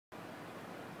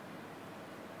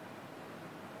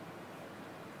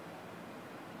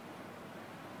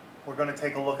we're going to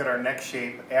take a look at our next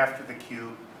shape after the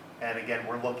cube. And again,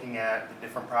 we're looking at the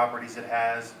different properties it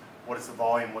has, what is the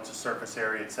volume, what's the surface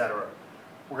area, etc.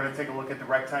 We're going to take a look at the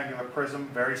rectangular prism,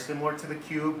 very similar to the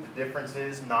cube. The difference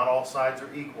is not all sides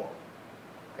are equal.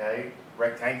 Okay?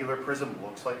 Rectangular prism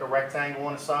looks like a rectangle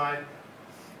on a side.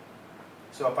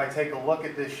 So if I take a look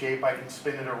at this shape, I can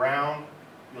spin it around.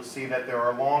 You'll see that there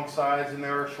are long sides and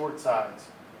there are short sides.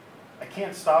 I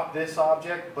can't stop this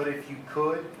object, but if you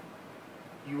could,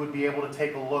 you would be able to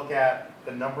take a look at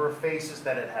the number of faces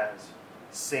that it has.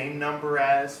 Same number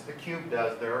as the cube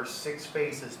does. There are 6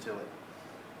 faces to it.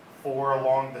 4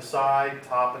 along the side,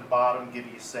 top and bottom give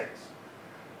you 6.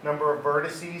 Number of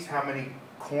vertices, how many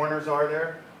corners are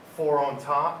there? 4 on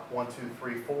top, 1, 2,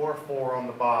 3, 4. 4 on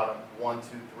the bottom, 1, 2,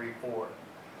 3, 4.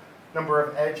 Number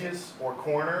of edges or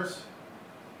corners,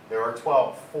 there are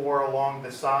 12. 4 along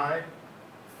the side,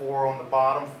 4 on the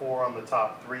bottom, 4 on the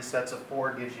top. 3 sets of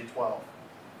 4 gives you 12.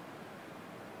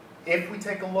 If we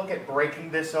take a look at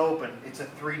breaking this open, it's a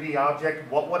 3D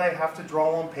object. What would I have to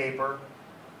draw on paper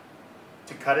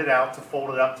to cut it out, to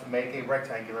fold it up, to make a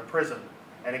rectangular prism?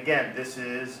 And again, this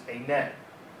is a net.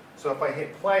 So if I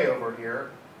hit play over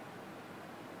here,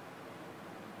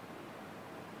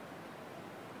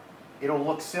 it'll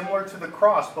look similar to the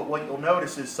cross, but what you'll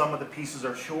notice is some of the pieces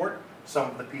are short, some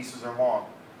of the pieces are long.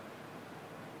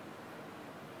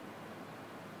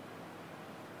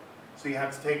 So you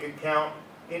have to take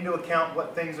into account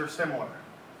what things are similar.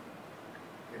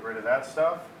 Get rid of that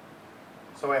stuff.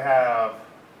 So I have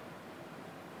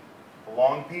a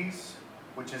long piece,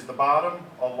 which is the bottom,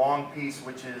 a long piece,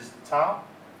 which is the top,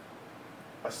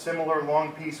 a similar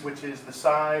long piece, which is the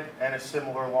side, and a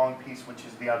similar long piece, which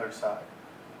is the other side.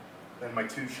 Then my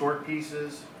 2 short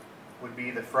pieces would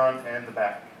be the front and the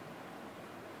back.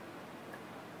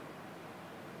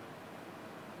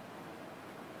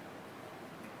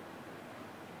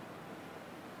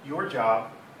 Your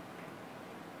job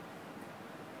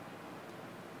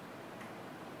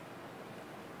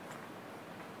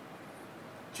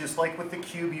just like with the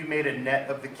cube, you made a net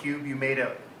of the cube,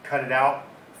 cut it out,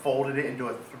 folded it into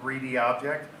a 3D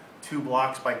object, 2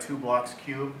 blocks by 2 blocks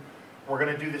cube. We're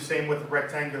going to do the same with a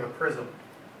rectangular prism.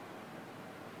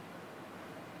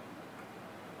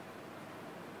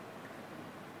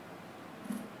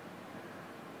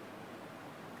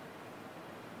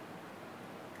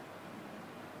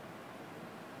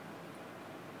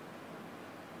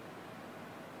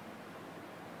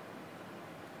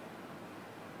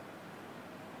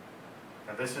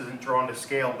 Now this isn't drawn to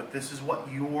scale, but this is what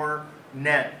your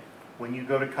net, when you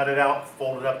go to cut it out,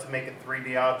 fold it up to make a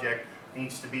 3D object,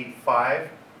 needs to be 5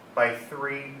 by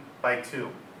 3 by 2.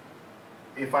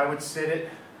 If I would sit it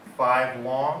 5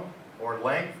 long or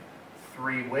length,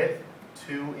 3 width,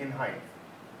 2 in height.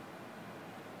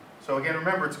 So again,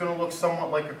 remember, it's going to look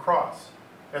somewhat like a cross.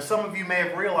 Now some of you may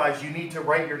have realized you need to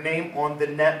write your name on the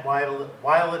net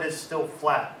while it is still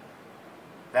flat.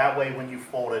 That way when you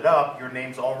fold it up, your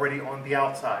name's already on the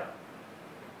outside.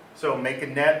 So make a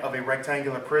net of a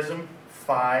rectangular prism,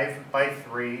 5 by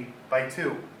 3 by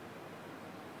 2.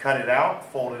 Cut it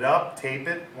out, fold it up, tape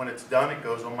it. When it's done, it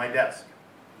goes on my desk.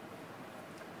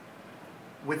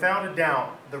 Without a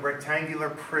doubt, the rectangular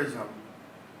prism,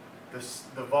 the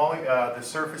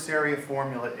surface area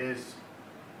formula is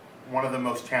one of the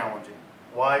most challenging.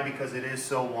 Why? Because it is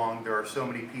so long, there are so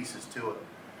many pieces to it.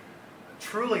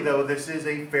 Truly though, this is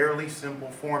a fairly simple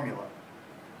formula.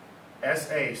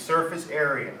 SA, surface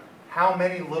area. How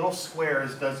many little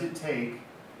squares does it take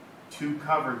to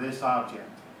cover this object?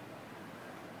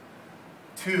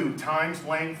 2 times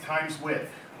length times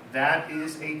width. That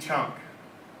is a chunk.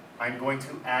 I'm going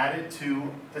to add it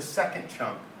to the second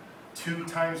chunk. 2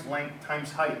 times length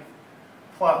times height.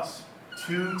 Plus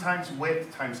 2 times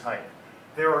width times height.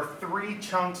 There are 3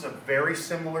 chunks of very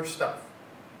similar stuff.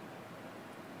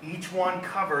 Each one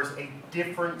covers a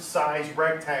different size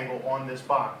rectangle on this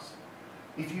box.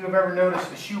 If you have ever noticed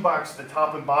the shoebox, the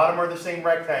top and bottom are the same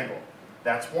rectangle.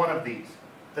 That's one of these.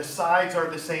 The sides are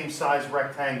the same size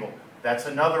rectangle. That's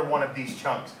another one of these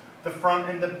chunks. The front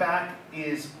and the back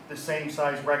is the same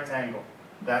size rectangle.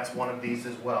 That's one of these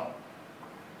as well.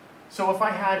 So if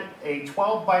I had a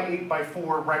 12 by 8 by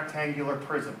 4 rectangular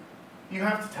prism, you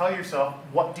have to tell yourself,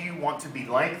 what do you want to be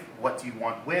length? What do you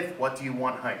want width? What do you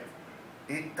want height?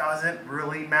 It doesn't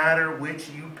really matter which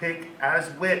you pick as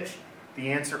which.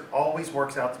 The answer always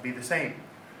works out to be the same.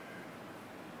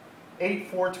 8,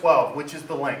 4, 12, which is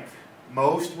the length?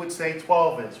 Most would say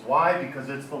 12 is. Why? Because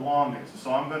it's the longest.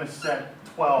 So I'm going to set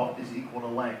 12 is equal to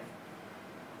length.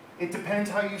 It depends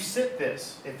how you sit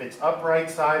this. If it's upright,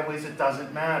 sideways, it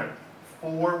doesn't matter.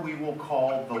 4 we will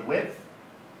call the width.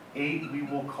 8 we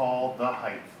will call the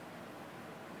height.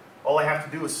 All I have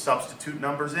to do is substitute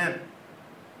numbers in.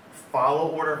 Follow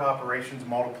order of operations,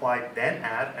 multiply, then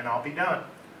add, and I'll be done.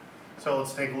 So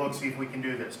let's take a look, see if we can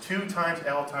do this. 2 times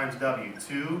L times W.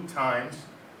 2 times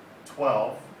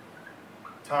 12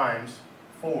 times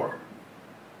 4.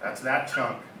 That's that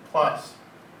chunk. Plus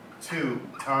 2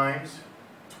 times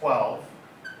 12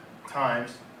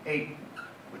 times 8,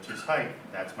 which is height.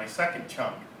 That's my second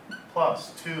chunk.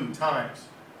 Plus 2 times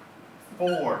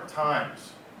 4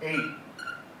 times 8.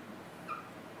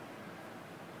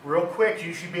 Real quick,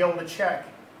 you should be able to check.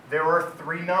 There are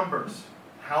 3 numbers.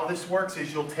 How this works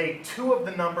is you'll take 2 of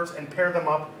the numbers and pair them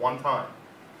up one time.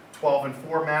 12 and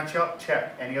 4 match up,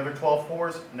 check. Any other 12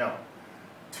 4s? No.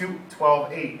 2,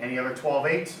 12, 8. Any other 12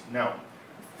 8s? No.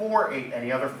 4, 8.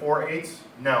 Any other 4 8s?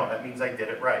 No. That means I did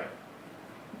it right.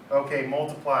 Okay,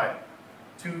 multiply.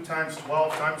 2 times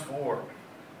 12 times 4.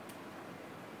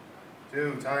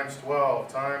 2 times 12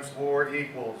 times 4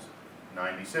 equals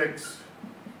 96.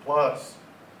 Plus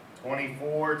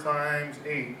 24 times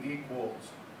 8 equals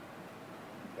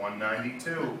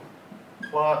 192.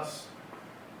 Plus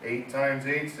 8 times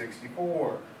 8,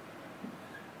 64.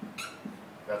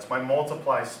 That's my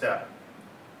multiply step.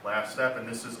 Last step, and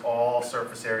this is all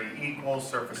surface area equals,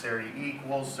 surface area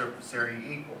equals, surface area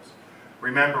equals.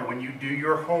 Remember, when you do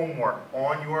your homework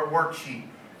on your worksheet,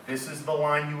 this is the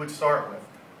line you would start with.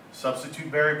 Substitute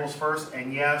variables first,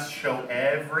 and yes, show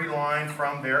every line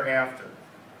from thereafter.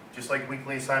 Just like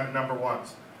weekly assignment number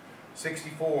 1's.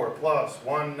 64 plus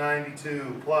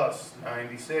 192 plus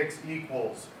 96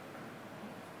 equals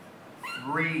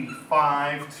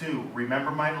 352.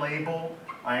 Remember my label?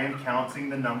 I am counting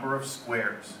the number of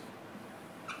squares.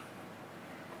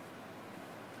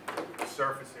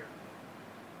 Surface area.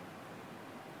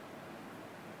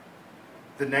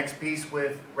 The next piece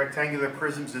with rectangular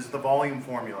prisms is the volume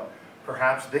formula.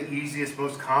 Perhaps the easiest,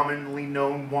 most commonly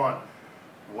known one.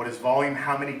 What is volume?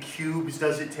 How many cubes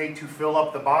does it take to fill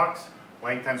up the box?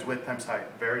 Length times width times height.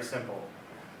 Very simple.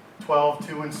 12,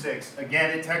 2, and 6.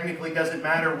 Again, it technically doesn't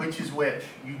matter which is which.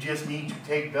 You just need to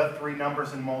take the 3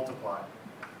 numbers and multiply.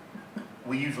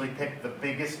 We usually pick the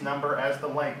biggest number as the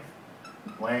length.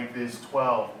 Length is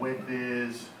 12. Width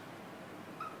is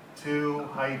 2.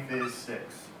 Height is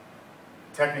 6.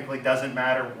 Technically doesn't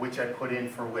matter which I put in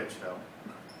for which though.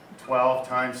 12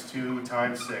 times 2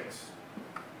 times 6.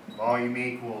 Volume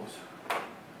equals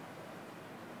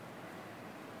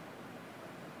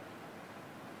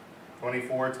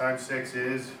 24 times 6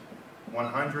 is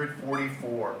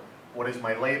 144. What is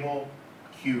my label?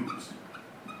 Cubes.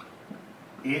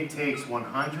 It takes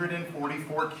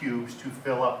 144 cubes to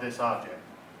fill up this object.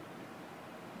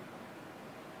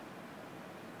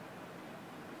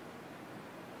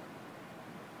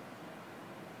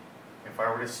 If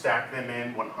I were to stack them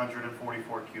in,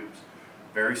 144 cubes.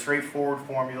 Very straightforward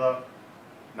formula,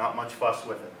 not much fuss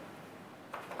with it.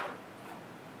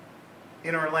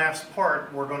 In our last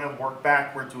part, we're going to work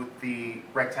backwards with the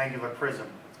rectangular prism.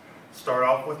 Start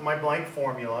off with my blank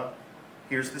formula.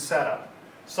 Here's the setup.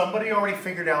 Somebody already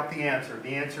figured out the answer.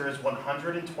 The answer is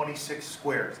 126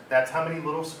 squares. That's how many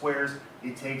little squares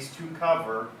it takes to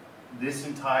cover this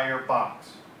entire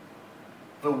box.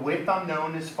 The width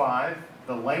unknown is 5.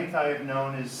 The length I have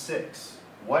known is 6.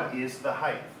 What is the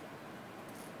height?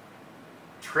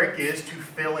 Trick is to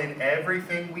fill in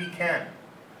everything we can.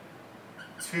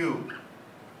 2.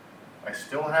 I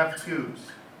still have 2's.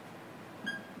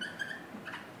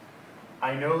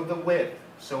 I know the width,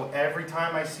 so every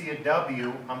time I see a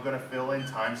W, I'm going to fill in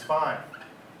times 5.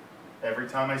 Every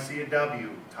time I see a W,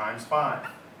 times 5.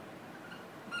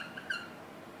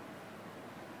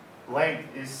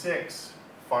 Length is 6.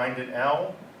 Find an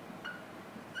L.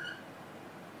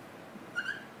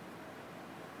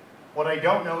 What I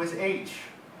don't know is H.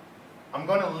 I'm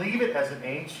going to leave it as an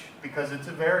H because it's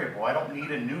a variable. I don't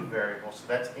need a new variable, so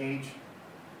that's H.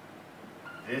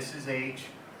 This is H.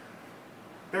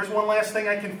 There's one last thing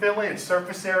I can fill in.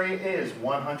 Surface area is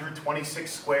 126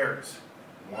 squares.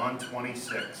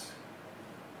 126.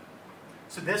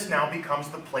 So this now becomes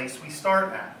the place we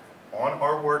start at on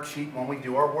our worksheet when we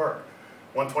do our work.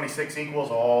 126 equals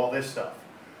all this stuff.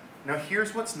 Now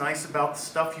here's what's nice about the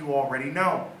stuff you already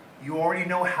know. You already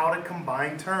know how to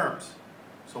combine terms.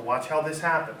 So watch how this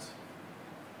happens.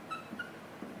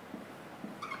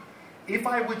 If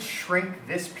I would shrink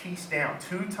this piece down,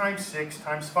 2 times 6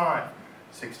 times 5.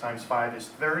 6 times 5 is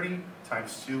 30,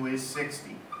 times 2 is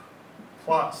 60.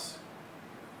 Plus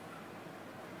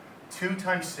 2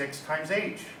 times 6 times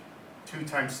h. 2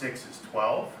 times 6 is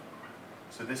 12,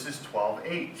 so this is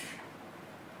 12h.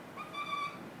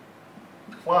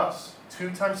 Plus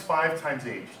 2 times 5 times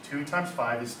h. 2 times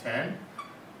 5 is 10,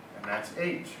 and that's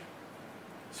h.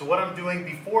 So what I'm doing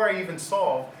before I even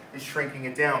solve is shrinking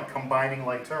it down, combining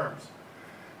like terms.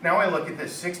 Now I look at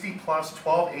this, 60 plus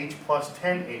 12h plus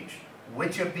 10h.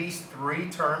 Which of these three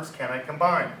terms can I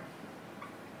combine?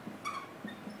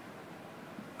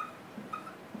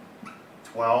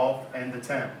 12 and the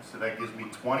 10, so that gives me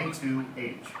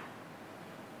 22h.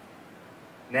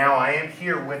 Now I am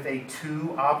here with a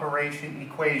two-operation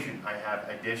equation. I have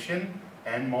addition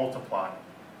and multiply.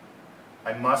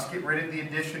 I must get rid of the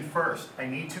addition first. I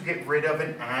need to get rid of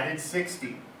an added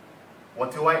 60.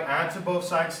 What do I add to both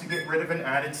sides to get rid of an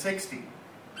added 60?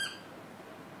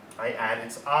 I add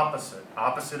its opposite.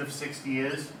 Opposite of 60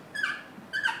 is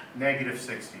negative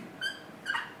 60.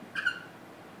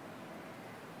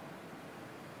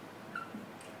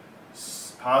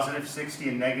 Positive 60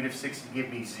 and negative 60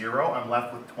 give me 0. I'm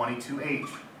left with 22h.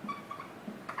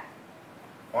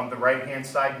 On the right-hand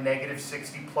side, negative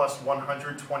 60 plus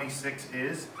 126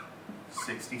 is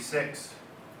 66.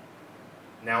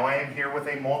 Now I am here with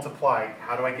a multiply.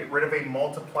 How do I get rid of a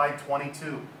multiplied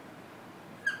 22?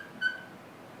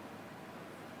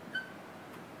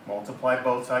 Multiply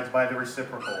both sides by the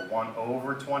reciprocal. 1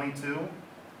 over 22.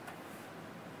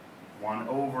 1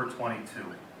 over 22.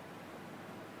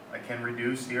 I can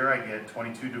reduce here. I get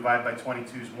 22 divided by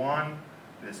 22 is 1.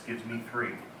 This gives me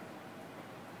 3.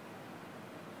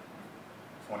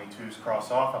 22's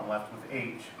cross off. I'm left with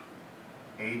h.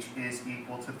 h is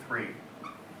equal to 3.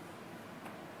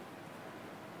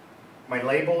 My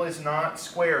label is not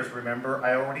squares. Remember,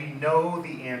 I already know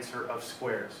the answer of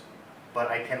squares. But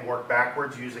I can work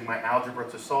backwards using my algebra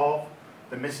to solve.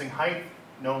 The missing height,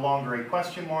 no longer a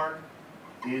question mark,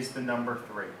 is the number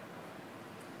 3.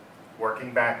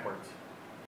 Working backwards.